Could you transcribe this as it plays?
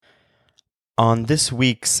On this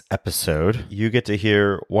week's episode, you get to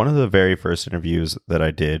hear one of the very first interviews that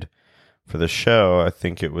I did for the show. I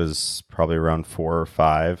think it was probably around 4 or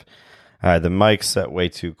 5. I had the mic set way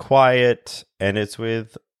too quiet, and it's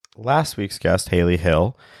with last week's guest, Haley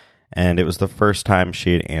Hill, and it was the first time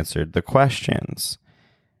she had answered the questions.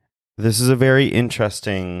 This is a very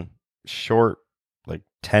interesting, short,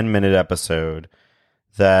 10-minute episode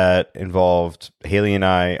that involved Haley and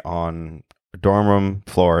I on a dorm room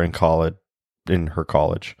floor in college. In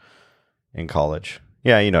college.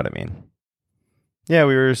 Yeah, you know what I mean. Yeah,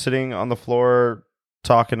 we were sitting on the floor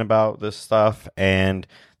talking about this stuff, and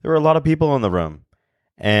there were a lot of people in the room.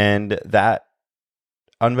 And that,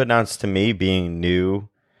 unbeknownst to me, being new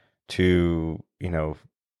to,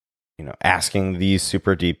 asking these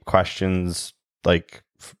super deep questions,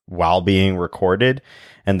 while being recorded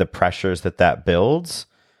and the pressures that builds,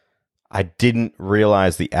 I didn't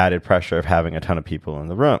realize the added pressure of having a ton of people in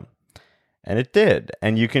the room. And it did.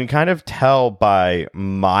 And you can kind of tell by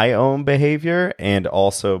my own behavior and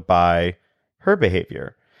also by her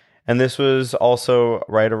behavior. And this was also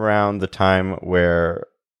right around the time where,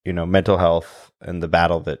 mental health and the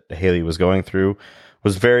battle that Haley was going through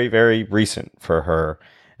was very, very recent for her.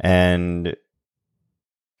 And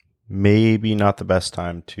maybe not the best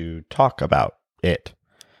time to talk about it.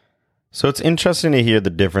 So it's interesting to hear the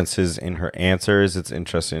differences in her answers. It's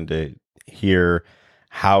interesting to hear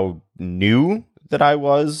how new that I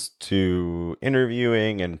was to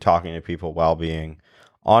interviewing and talking to people while being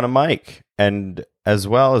on a mic. And as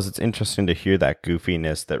well as it's interesting to hear that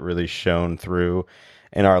goofiness that really shone through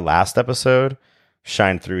in our last episode,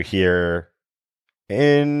 shine through here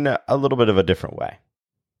in a little bit of a different way.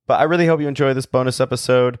 But I really hope you enjoy this bonus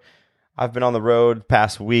episode. I've been on the road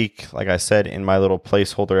past week, like I said, in my little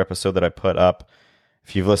placeholder episode that I put up.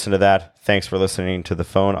 If you've listened to that, thanks for listening to the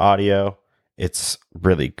phone audio. It's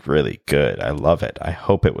really, really good. I love it. I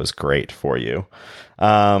hope it was great for you.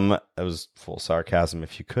 It was full sarcasm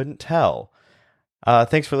if you couldn't tell.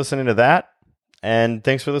 Thanks for listening to that. And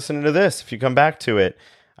thanks for listening to this. If you come back to it,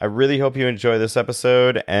 I really hope you enjoy this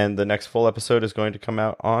episode. And the next full episode is going to come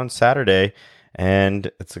out on Saturday.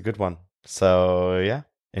 And it's a good one. So yeah,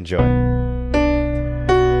 enjoy.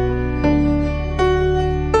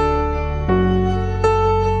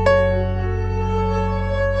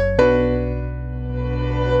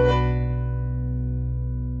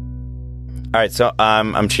 All right, so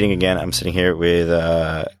I'm cheating again. I'm sitting here with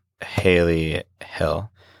Haley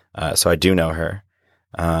Hill. So I do know her.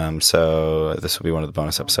 So this will be one of the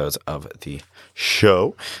bonus episodes of the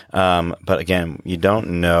show. But again, you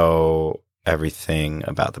don't know everything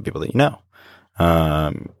about the people that you know.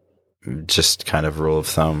 Just kind of rule of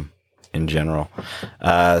thumb in general.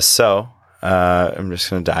 So I'm just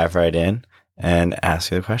going to dive right in and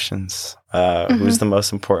ask you the questions. Who's the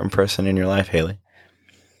most important person in your life, Haley?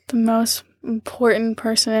 The most important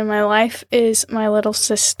person in my life is my little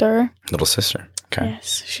sister. Little sister. Okay.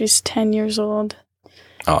 Yes, she's 10 years old.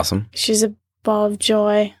 Awesome. She's a ball of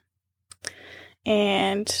joy.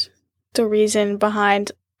 And the reason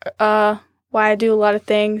behind why I do a lot of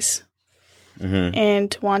things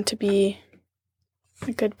and want to be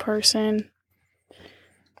a good person.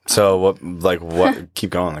 So what keep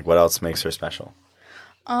going. What else makes her special?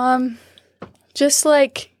 Just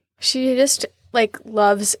she just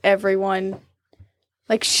loves everyone,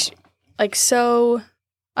 so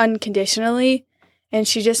unconditionally, and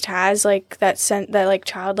she just has that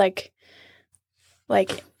childlike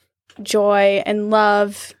joy and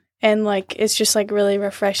love, and it's just really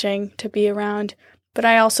refreshing to be around. But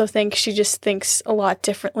I also think she just thinks a lot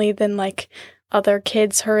differently than other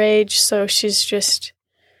kids her age, so she's just,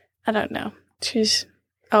 I don't know, she's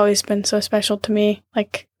always been so special to me.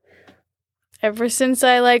 Ever since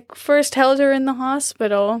I first held her in the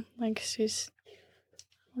hospital, she's,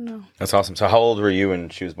 I don't know. That's awesome. So how old were you when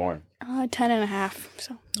she was born? 10 and a half.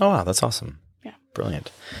 So. Oh wow, that's awesome. Yeah.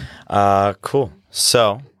 Brilliant. Cool.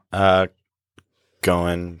 So,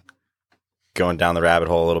 going down the rabbit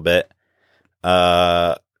hole a little bit.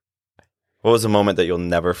 What was a moment that you'll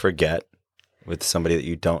never forget with somebody that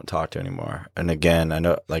you don't talk to anymore? And again, I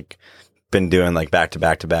know been doing back to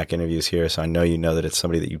back interviews here, so I know that it's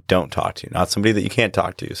somebody that you don't talk to, not somebody that you can't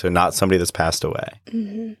talk to, so not somebody that's passed away.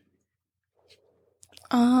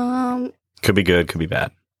 Could be good, could be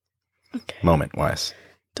bad. Okay. Moment wise.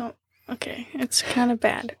 Okay, it's kind of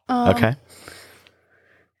bad. Okay.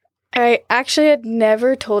 I actually had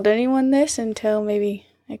never told anyone this until maybe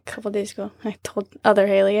a couple days ago. I told other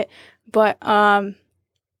Haley it, but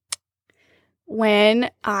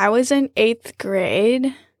when I was in 8th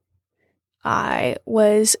grade, I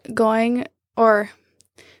was going, or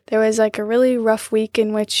there was a really rough week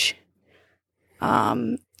in which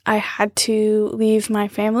I had to leave my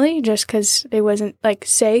family just because it wasn't like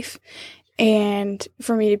safe, and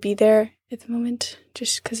for me to be there at the moment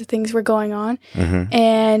just because of things were going on. Mm-hmm.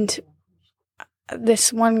 And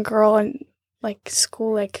this one girl in like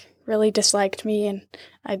school like really disliked me, and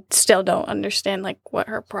I still don't understand like what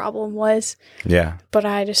her problem was. Yeah. But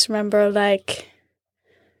I just remember like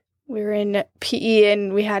we were in PE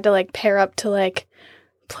and we had to like pair up to like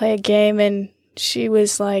play a game, and she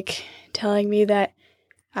was like telling me that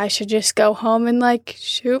I should just go home and like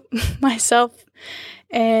shoot myself.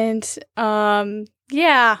 And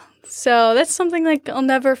yeah, so that's something like I'll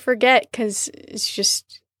never forget because it's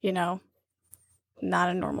just, you know, not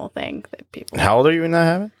a normal thing that people. How old are you when that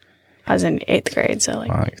happened? I was in 8th grade, so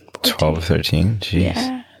like 12 or 13? Jeez.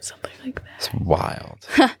 Yeah, something like that. It's wild.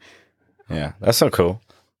 Yeah, that's so cool.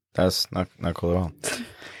 That's not cool at all.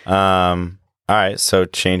 All right, so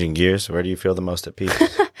changing gears, where do you feel the most at peace?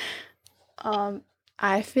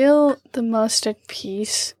 I feel the most at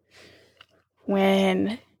peace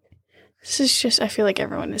when this is just, I feel like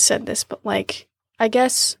everyone has said this, but like, I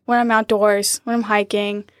guess when I'm outdoors, when I'm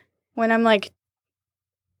hiking, when I'm like,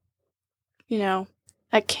 you know,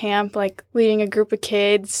 at camp, like leading a group of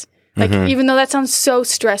kids, like even though that sounds so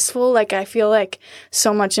stressful, like I feel like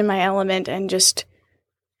so much in my element and just,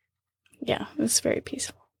 yeah, it's very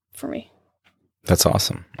peaceful for me. That's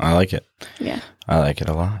awesome. I like it. Yeah. I like it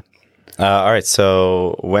a lot. All right.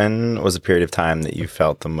 So when was a period of time that you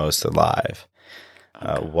felt the most alive?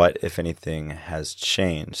 What, if anything, has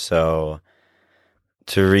changed? So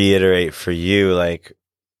to reiterate for you, like,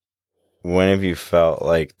 when have you felt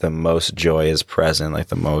like the most joy is present, like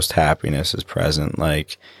the most happiness is present?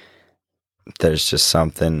 Like there's just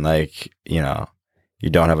something like, you know, you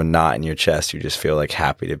don't have a knot in your chest. You just feel like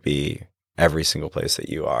happy to be every single place that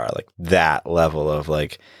you are. Like that level of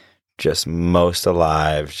like just most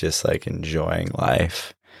alive, just like enjoying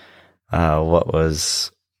life. What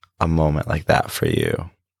was a moment like that for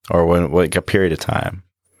you? Or when, like a period of time?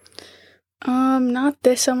 Not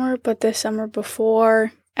this summer, but this summer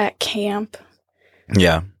before at camp.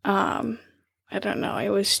 Yeah. I don't know. It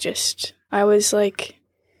was just, I was like,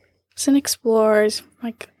 it's an Explorers,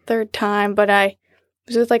 like third time, but I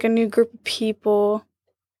was with like a new group of people.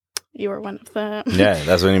 You were one of them. Yeah,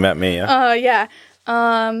 that's when you met me. Yeah. Yeah.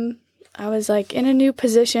 I was like in a new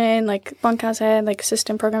position, like bunkhouse head, like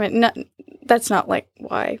assistant program. That's not like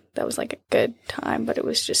why that was like a good time, but it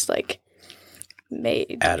was just like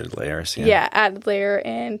made Added layers. Yeah, added layer.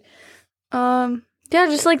 And yeah,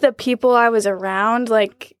 just like the people I was around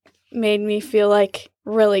like made me feel like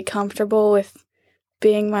really comfortable with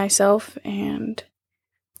being myself, and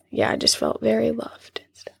yeah, I just felt very loved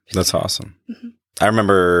and stuff. That's awesome. Mm-hmm. I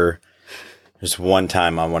remember there's one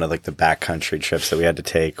time on one of like the backcountry trips that we had to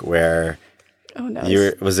take where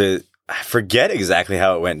I forget exactly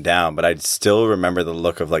how it went down, but I still remember the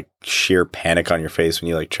look of like sheer panic on your face when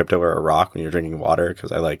you like tripped over a rock when you were drinking water.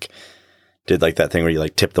 Cause I like did like that thing where you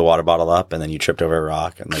like tipped the water bottle up and then you tripped over a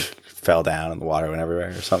rock and like fell down and the water went everywhere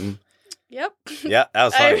or something. Yep. Yeah. That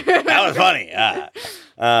was funny. That was funny.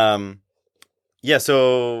 Yeah.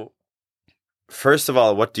 So first of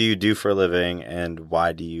all, what do you do for a living and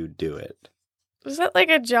why do you do it? Was that like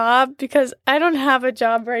a job? Because I don't have a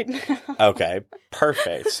job right now. Okay,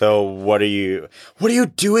 perfect. So what are you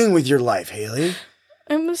doing with your life, Haley?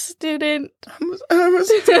 I'm a student. I'm a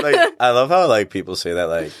student. Like, I love how like people say that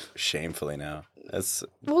like shamefully now. That's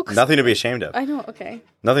nothing to be ashamed of. I know, okay.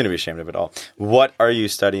 Nothing to be ashamed of at all. What are you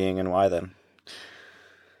studying and why then?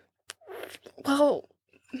 Well,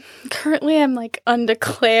 currently I'm like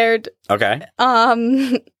undeclared. Okay.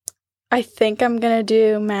 I think I'm going to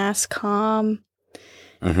do mass comm.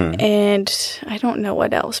 Mm-hmm. And I don't know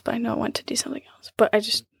what else, but I know I want to do something else. But I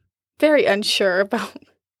just very unsure about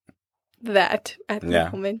that at the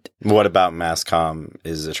moment. What about mass comm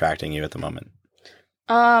is attracting you at the moment?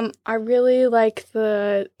 I really like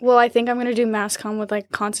I think I'm going to do mass comm with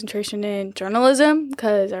like concentration in journalism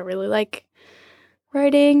because I really like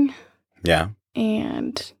writing. Yeah.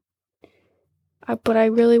 And but I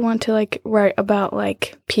really want to like write about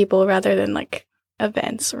like people rather than like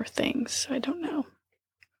events or things. So I don't know.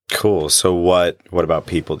 Cool. So what about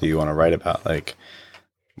people do you want to write about? Like,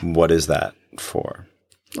 what is that for?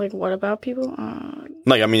 Like, what about people?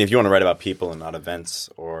 Like, I mean, if you want to write about people and not events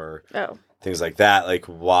or things like that, like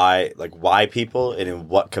why people and in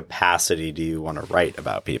what capacity do you want to write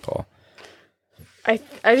about people? I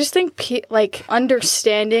just think like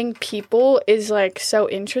understanding people is like so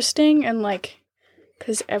interesting and like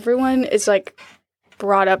because everyone is like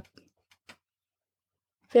brought up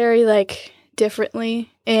very like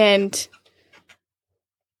differently and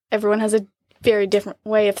everyone has a very different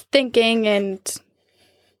way of thinking, and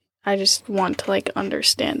I just want to like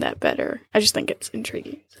understand that better. I just think it's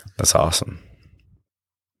intriguing. That's awesome.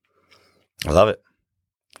 I love it.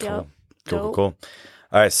 Yep. Cool. All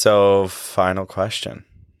right, so final question.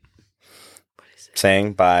 What is it?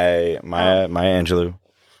 Saying by Maya Angelou.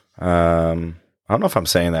 I don't know if I'm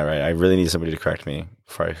saying that right. I really need somebody to correct me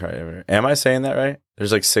before I try. Am I saying that right?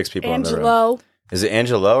 There's like 6 people in the room. Angelo. Is it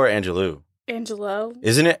Angelo or Angelou? Angelo.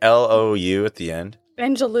 Isn't it Lou at the end?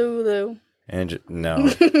 Angelulu. No. I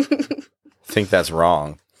think that's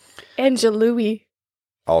wrong. Angelui.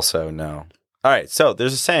 Also, no. All right, so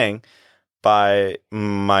there's a saying by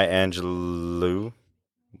Maya Angelou,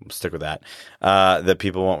 stick with that, that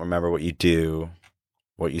people won't remember what you do,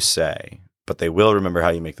 what you say, but they will remember how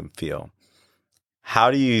you make them feel.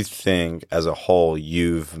 How do you think, as a whole,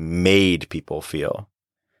 you've made people feel?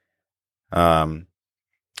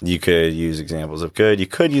 You could use examples of good. You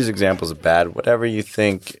could use examples of bad. Whatever you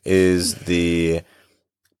think is the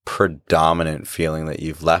predominant feeling that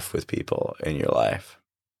you've left with people in your life.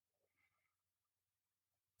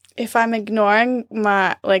 If I'm ignoring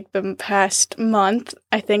the past month,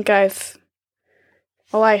 I think I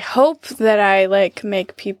hope that I like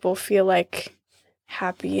make people feel like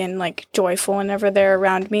happy and like joyful whenever they're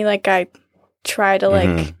around me. Like I try to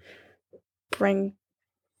like bring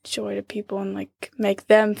joy to people and like make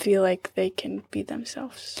them feel like they can be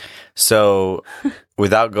themselves. So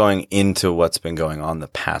without going into what's been going on the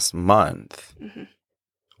past month,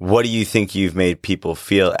 what do you think you've made people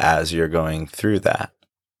feel as you're going through that?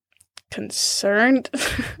 Concerned.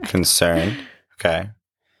 Concerned. Okay.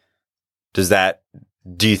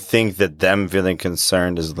 Do you think that them feeling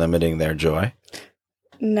concerned is limiting their joy?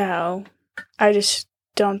 No. I just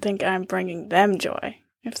don't think I'm bringing them joy,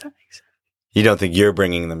 if that makes sense. You don't think you're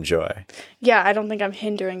bringing them joy? Yeah, I don't think I'm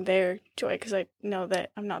hindering their joy because I know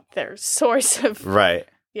that I'm not their source of... Right.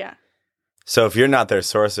 Yeah. So if you're not their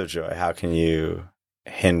source of joy, how can you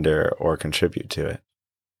hinder or contribute to it?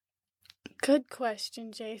 Good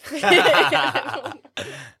question, Jason.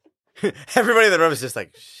 Everybody in the room is just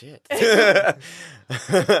like, shit. I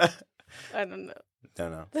don't know.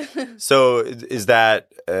 No. So is that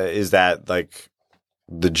like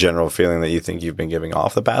the general feeling that you think you've been giving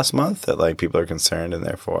off the past month, that like people are concerned and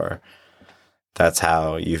therefore that's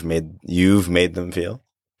how you've made them feel?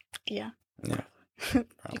 Yeah. Yeah.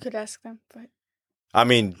 You could ask them, but I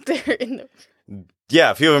mean, they're in the...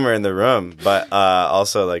 Yeah, a few of them are in the room, but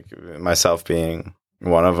also like myself being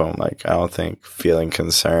one of them, like I don't think feeling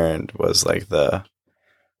concerned was like the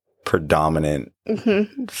predominant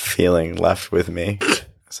feeling left with me.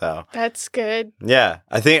 So that's good. Yeah,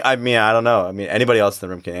 I don't know. I mean, anybody else in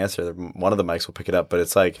the room can answer. One of the mics will pick it up, but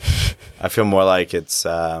it's like I feel more like it's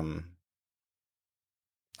I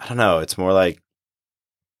don't know. It's more like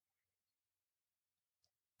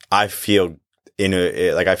I feel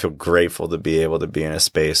I feel grateful to be able to be in a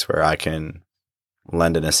space where I can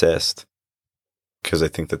lend an assist, because I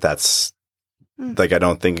think that's like, I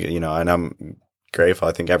don't think, and I'm grateful.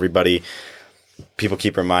 I think people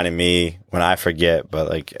keep reminding me when I forget, but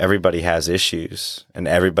like everybody has issues and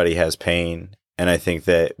everybody has pain. And I think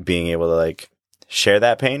that being able to like share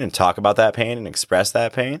that pain and talk about that pain and express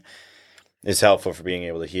that pain is helpful for being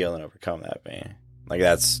able to heal and overcome that pain. Like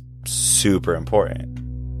that's super important.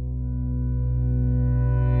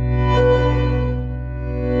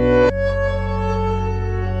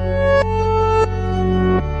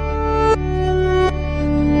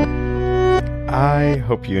 I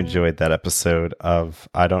hope you enjoyed that episode of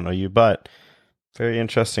I Don't Know You But. Very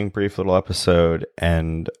interesting, brief little episode.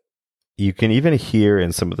 And you can even hear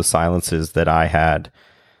in some of the silences that I had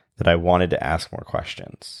that I wanted to ask more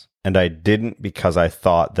questions. And I didn't, because I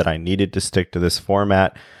thought that I needed to stick to this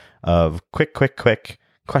format of quick, question,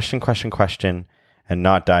 and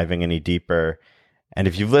not diving any deeper. And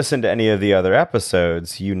if you've listened to any of the other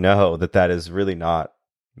episodes, you know that is really not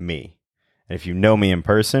me. And if you know me in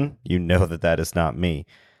person, you know that is not me.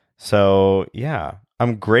 So yeah,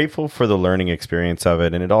 I'm grateful for the learning experience of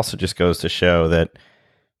it. And it also just goes to show that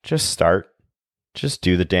just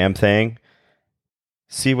do the damn thing,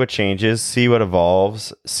 see what changes, see what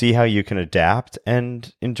evolves, see how you can adapt,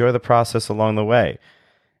 and enjoy the process along the way.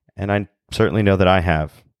 And I certainly know that I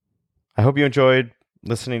have. I hope you enjoyed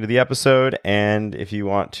listening to the episode. And if you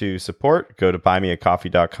want to support, go to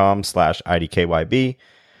buymeacoffee.com/IDKYB.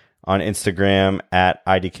 On Instagram at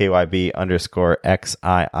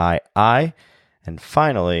IDKYB_XIII. And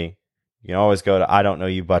finally, you can always go to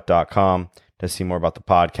idon'tknowyouBut.com to see more about the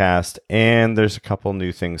podcast. And there's a couple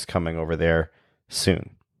new things coming over there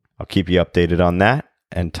soon. I'll keep you updated on that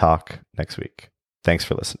and talk next week. Thanks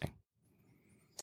for listening.